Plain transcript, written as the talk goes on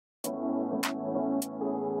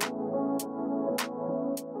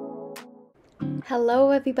Hello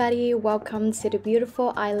everybody, welcome to the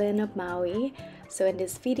beautiful island of Maui. So in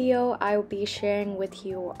this video, I will be sharing with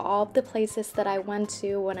you all of the places that I went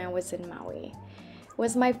to when I was in Maui. It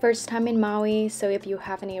was my first time in Maui, so if you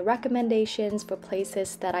have any recommendations for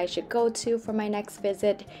places that I should go to for my next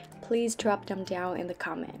visit, please drop them down in the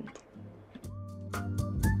comment.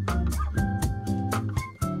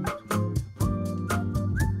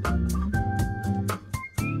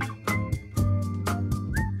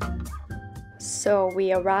 So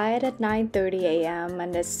we arrived at 9:30 a.m.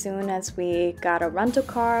 and as soon as we got a rental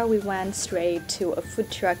car, we went straight to a food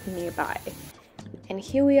truck nearby. And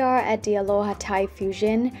here we are at the Aloha Thai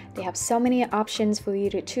Fusion. They have so many options for you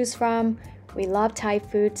to choose from. We love Thai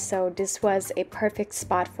food, so this was a perfect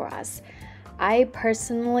spot for us. I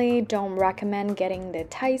personally don't recommend getting the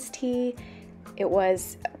Thai tea. It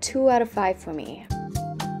was 2 out of 5 for me.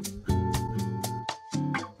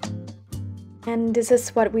 And this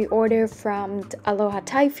is what we ordered from Aloha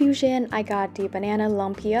Thai Fusion. I got the banana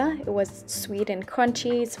lumpia. It was sweet and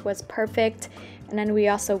crunchy, it was perfect. And then we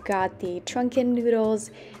also got the drunken noodles.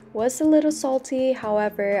 It was a little salty,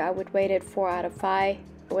 however, I would rate it 4 out of 5.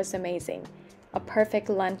 It was amazing. A perfect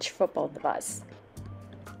lunch for both of us.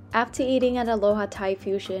 After eating at Aloha Thai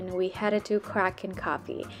Fusion, we headed to Kraken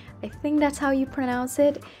Coffee. I think that's how you pronounce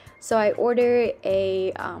it. So I ordered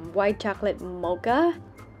a white chocolate mocha.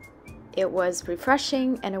 It was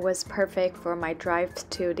refreshing and it was perfect for my drive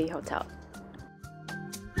to the hotel.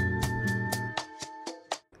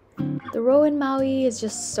 The road in Maui is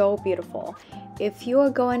just so beautiful. If you are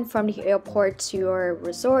going from the airport to your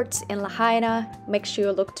resort in Lahaina, make sure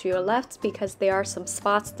you look to your left because there are some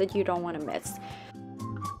spots that you don't want to miss.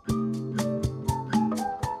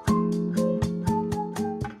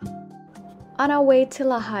 On our way to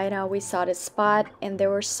Lahaina, we saw this spot and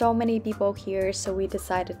there were so many people here, so we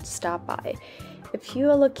decided to stop by. If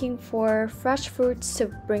you are looking for fresh fruits to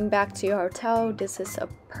bring back to your hotel, this is a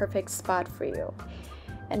perfect spot for you.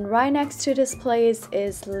 And right next to this place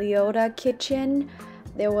is Leota Kitchen.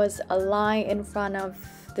 There was a line in front of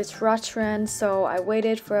this restaurant, so I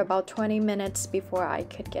waited for about 20 minutes before I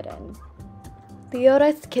could get in.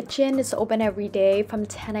 Leota's Kitchen is open every day from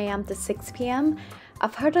 10 a.m. to 6 p.m.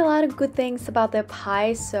 I've heard a lot of good things about their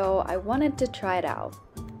pie, so I wanted to try it out.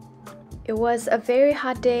 It was a very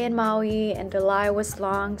hot day in Maui and the line was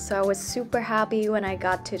long, so I was super happy when I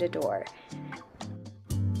got to the door.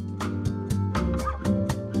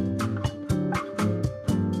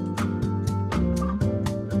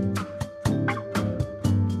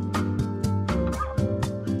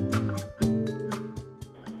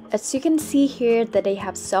 As you can see here that they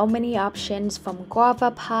have so many options from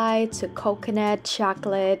guava pie to coconut,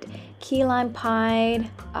 chocolate, key lime pie,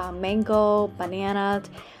 mango, banana.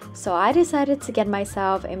 So I decided to get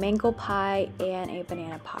myself a mango pie and a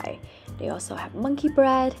banana pie. They also have monkey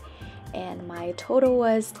bread and my total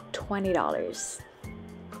was $20.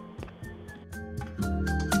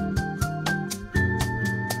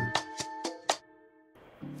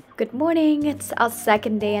 Good morning, it's our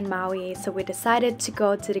second day in Maui, so we decided to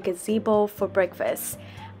go to the Gazebo for breakfast.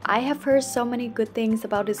 I have heard so many good things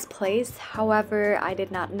about this place, however, I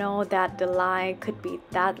did not know that the line could be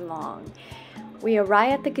that long. We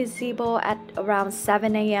arrived at the Gazebo at around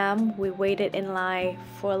 7 a.m. We waited in line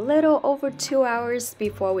for a little over 2 hours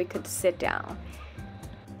before we could sit down.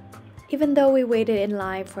 Even though we waited in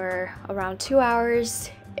line for around 2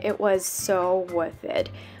 hours, it was so worth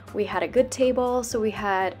it. We had a good table, so we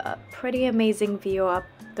had a pretty amazing view of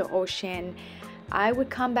the ocean. I would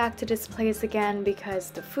come back to this place again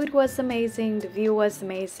because the food was amazing, the view was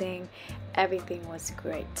amazing, everything was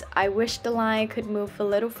great. I wish the line could move a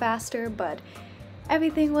little faster, but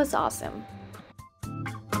everything was awesome.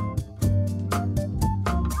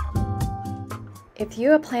 If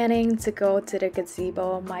you are planning to go to the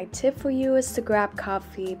Gazebo, my tip for you is to grab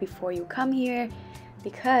coffee before you come here,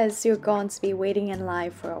 because you're going to be waiting in line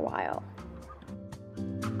for a while.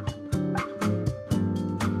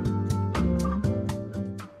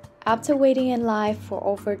 After waiting in line for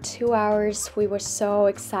over 2 hours, we were so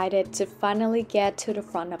excited to finally get to the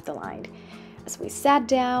front of the line. As we sat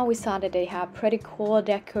down, we saw that they have pretty cool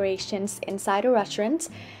decorations inside the restaurant,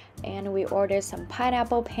 and we ordered some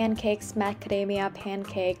pineapple pancakes, macadamia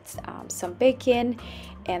pancakes, some bacon,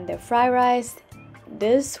 and their fried rice.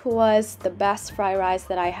 This was the best fried rice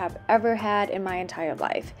that I have ever had in my entire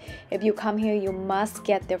life. If you come here, you must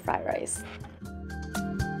get their fried rice.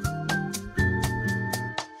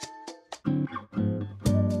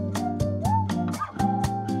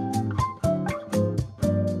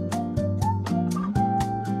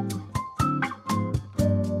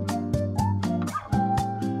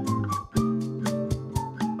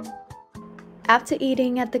 After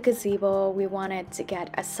eating at the gazebo, we wanted to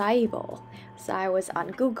get acai bowl. So I was on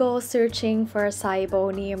Google searching for acai bowl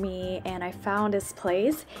near me and I found this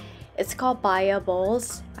place. It's called Baya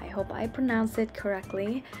Bowls. I hope I pronounced it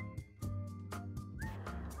correctly.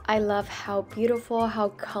 I love how beautiful, how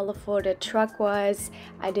colorful the truck was.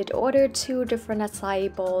 I did order 2 different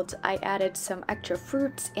acai bowls. I added some extra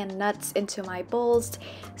fruits and nuts into my bowls,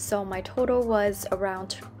 so my total was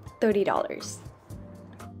around $30.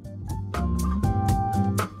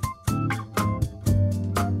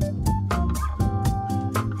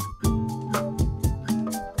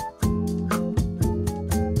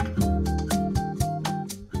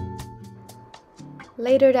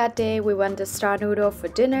 Later that day, we went to Star Noodle for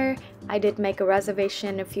dinner. I did make a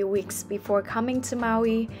reservation a few weeks before coming to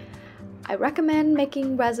Maui. I recommend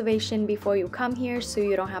making reservation before you come here so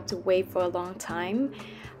you don't have to wait for a long time.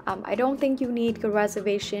 I don't think you need a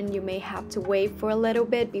reservation. You may have to wait for a little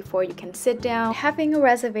bit before you can sit down. Having a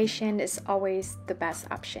reservation is always the best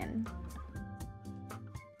option.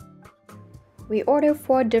 We ordered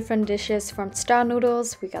 4 different dishes from Star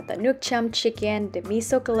Noodles. We got the Nook Chum chicken, the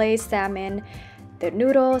miso glazed salmon, the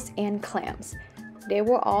noodles, and clams. They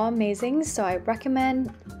were all amazing, so I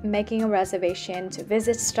recommend making a reservation to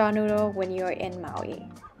visit Star Noodle when you're in Maui.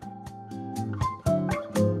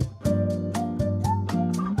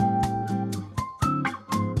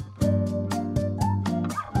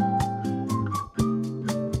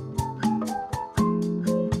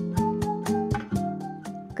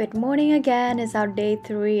 Good morning again. It's our day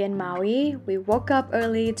 3 in Maui. We woke up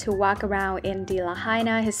early to walk around in the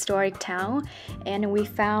Lahaina historic town and we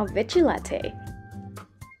found Vigilatte.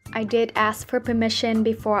 I did ask for permission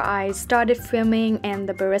before I started filming and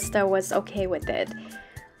the barista was okay with it.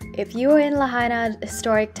 If you're in Lahaina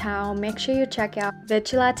historic town, make sure you check out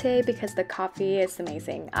Vigilatte because the coffee is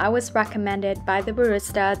amazing. I was recommended by the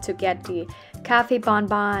barista to get the coffee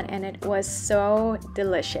bonbon and it was so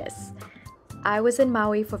delicious. I was in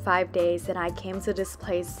Maui for 5 days and I came to this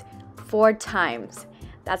place 4 times.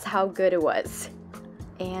 That's how good it was.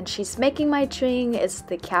 And she's making my drink. It's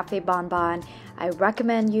the cafe bonbon. I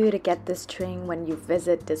recommend you to get this drink when you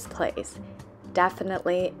visit this place.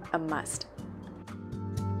 Definitely a must.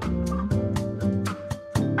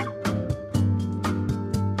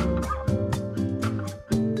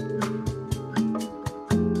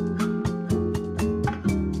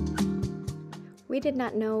 We did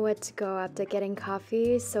not know where to go after getting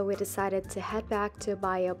coffee, so we decided to head back to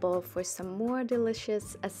Baya Bowl for some more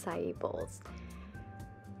delicious acai bowls.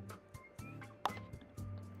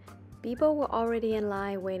 People were already in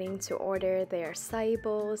line waiting to order their acai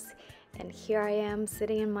bowls, and here I am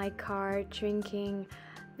sitting in my car drinking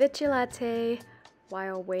Vigilatte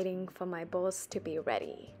while waiting for my bowls to be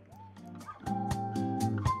ready.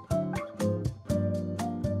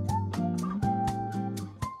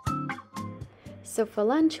 So for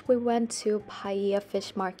lunch, we went to Paia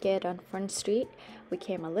fish market on Front Street. We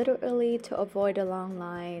came a little early to avoid a long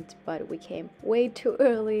line, but we came way too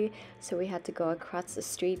early, so we had to go across the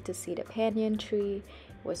street to see the banyan tree.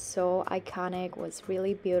 It was so iconic, it was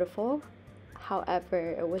really beautiful.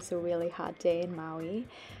 However, it was a really hot day in Maui.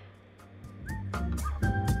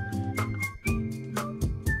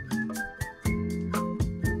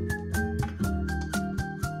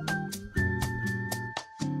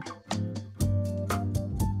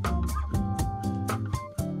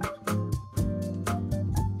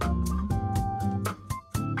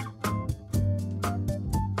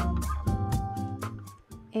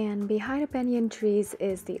 And behind the banyan trees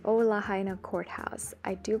is the old Lahaina courthouse.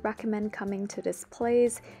 I do recommend coming to this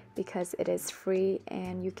place because it is free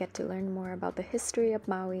and you get to learn more about the history of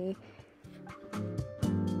Maui.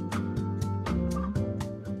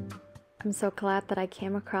 I'm so glad that I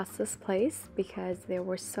came across this place because there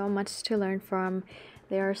was so much to learn from.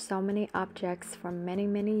 There are so many objects from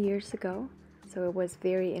many years ago, so it was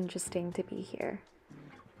very interesting to be here.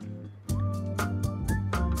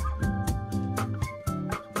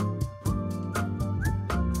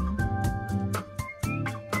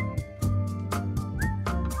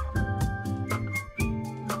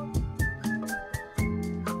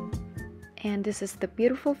 And this is the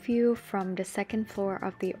beautiful view from the 2nd floor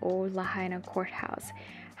of the old Lahaina courthouse.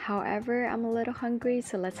 However, I'm a little hungry,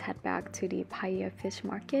 so let's head back to the Paia fish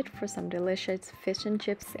market for some delicious fish and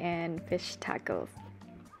chips and fish tacos.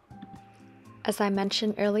 As I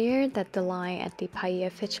mentioned earlier, that the line at the Paia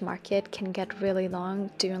fish market can get really long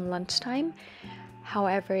during lunchtime.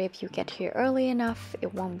 However, if you get here early enough,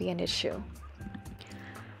 it won't be an issue.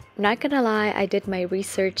 Not gonna lie, I did my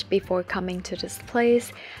research before coming to this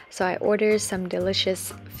place, so I ordered some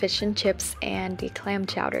delicious fish and chips and the clam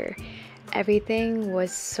chowder. Everything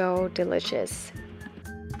was so delicious.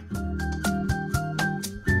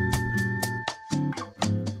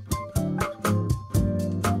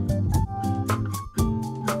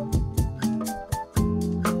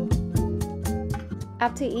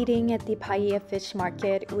 After eating at the Paia fish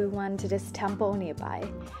market, we went to this temple nearby.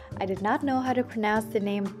 I did not know how to pronounce the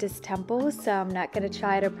name of this temple, so I'm not gonna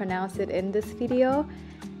try to pronounce it in this video.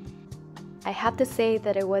 I have to say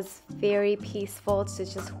that it was very peaceful to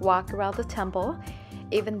just walk around the temple,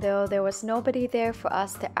 even though there was nobody there for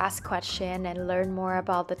us to ask questions and learn more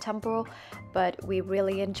about the temple, but we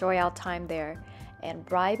really enjoy our time there. And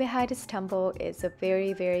right behind this temple is a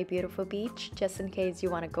very beautiful beach, just in case you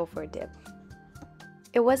want to go for a dip.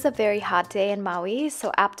 It was a very hot day in Maui,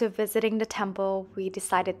 so after visiting the temple, we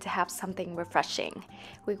decided to have something refreshing.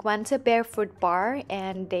 We went to a barefoot bar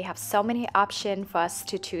and they have so many options for us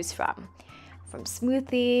to choose from. From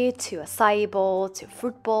smoothie to acai bowl to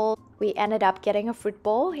fruit bowl. We ended up getting a fruit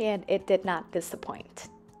bowl and it did not disappoint.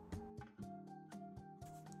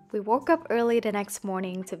 We woke up early the next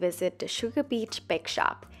morning to visit the Sugar Beach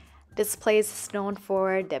Bakeshop. This place is known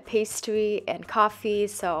for their pastry and coffee,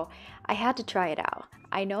 so I had to try it out.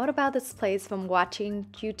 I know about this place from watching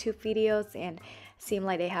YouTube videos and seemed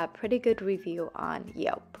like they have pretty good review on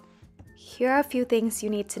Yelp. Here are a few things you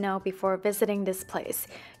need to know before visiting this place.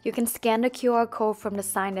 You can scan the QR code from the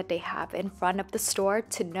sign that they have in front of the store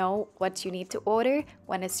to know what you need to order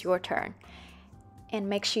when it's your turn. And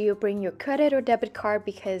make sure you bring your credit or debit card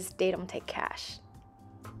because they don't take cash.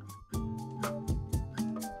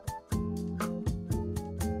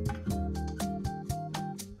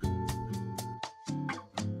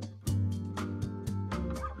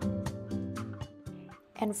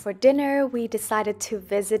 And for dinner, we decided to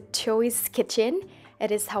visit Choi's Kitchen.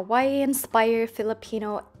 It is Hawaii-inspired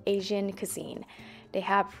Filipino Asian cuisine. They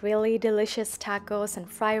have really delicious tacos and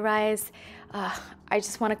fried rice. I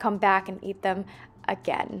just want to come back and eat them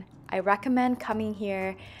again. I recommend coming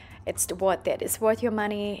here. It's worth it. It's worth your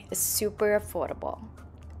money. It's super affordable.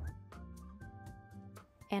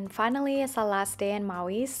 And finally, it's our last day in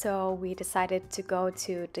Maui, so we decided to go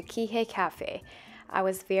to the Kihei Caffe. I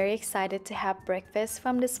was very excited to have breakfast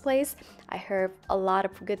from this place. I heard a lot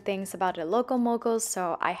of good things about the local moguls,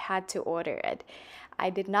 so I had to order it. I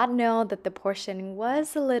did not know that the portion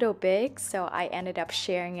was a little big, so I ended up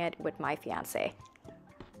sharing it with my fiance.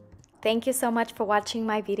 Thank you so much for watching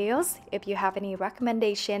my videos. If you have any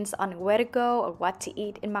recommendations on where to go or what to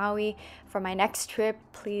eat in Maui for my next trip,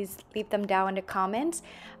 please leave them down in the comments.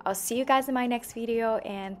 I'll see you guys in my next video,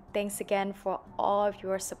 and thanks again for all of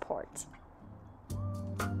your support.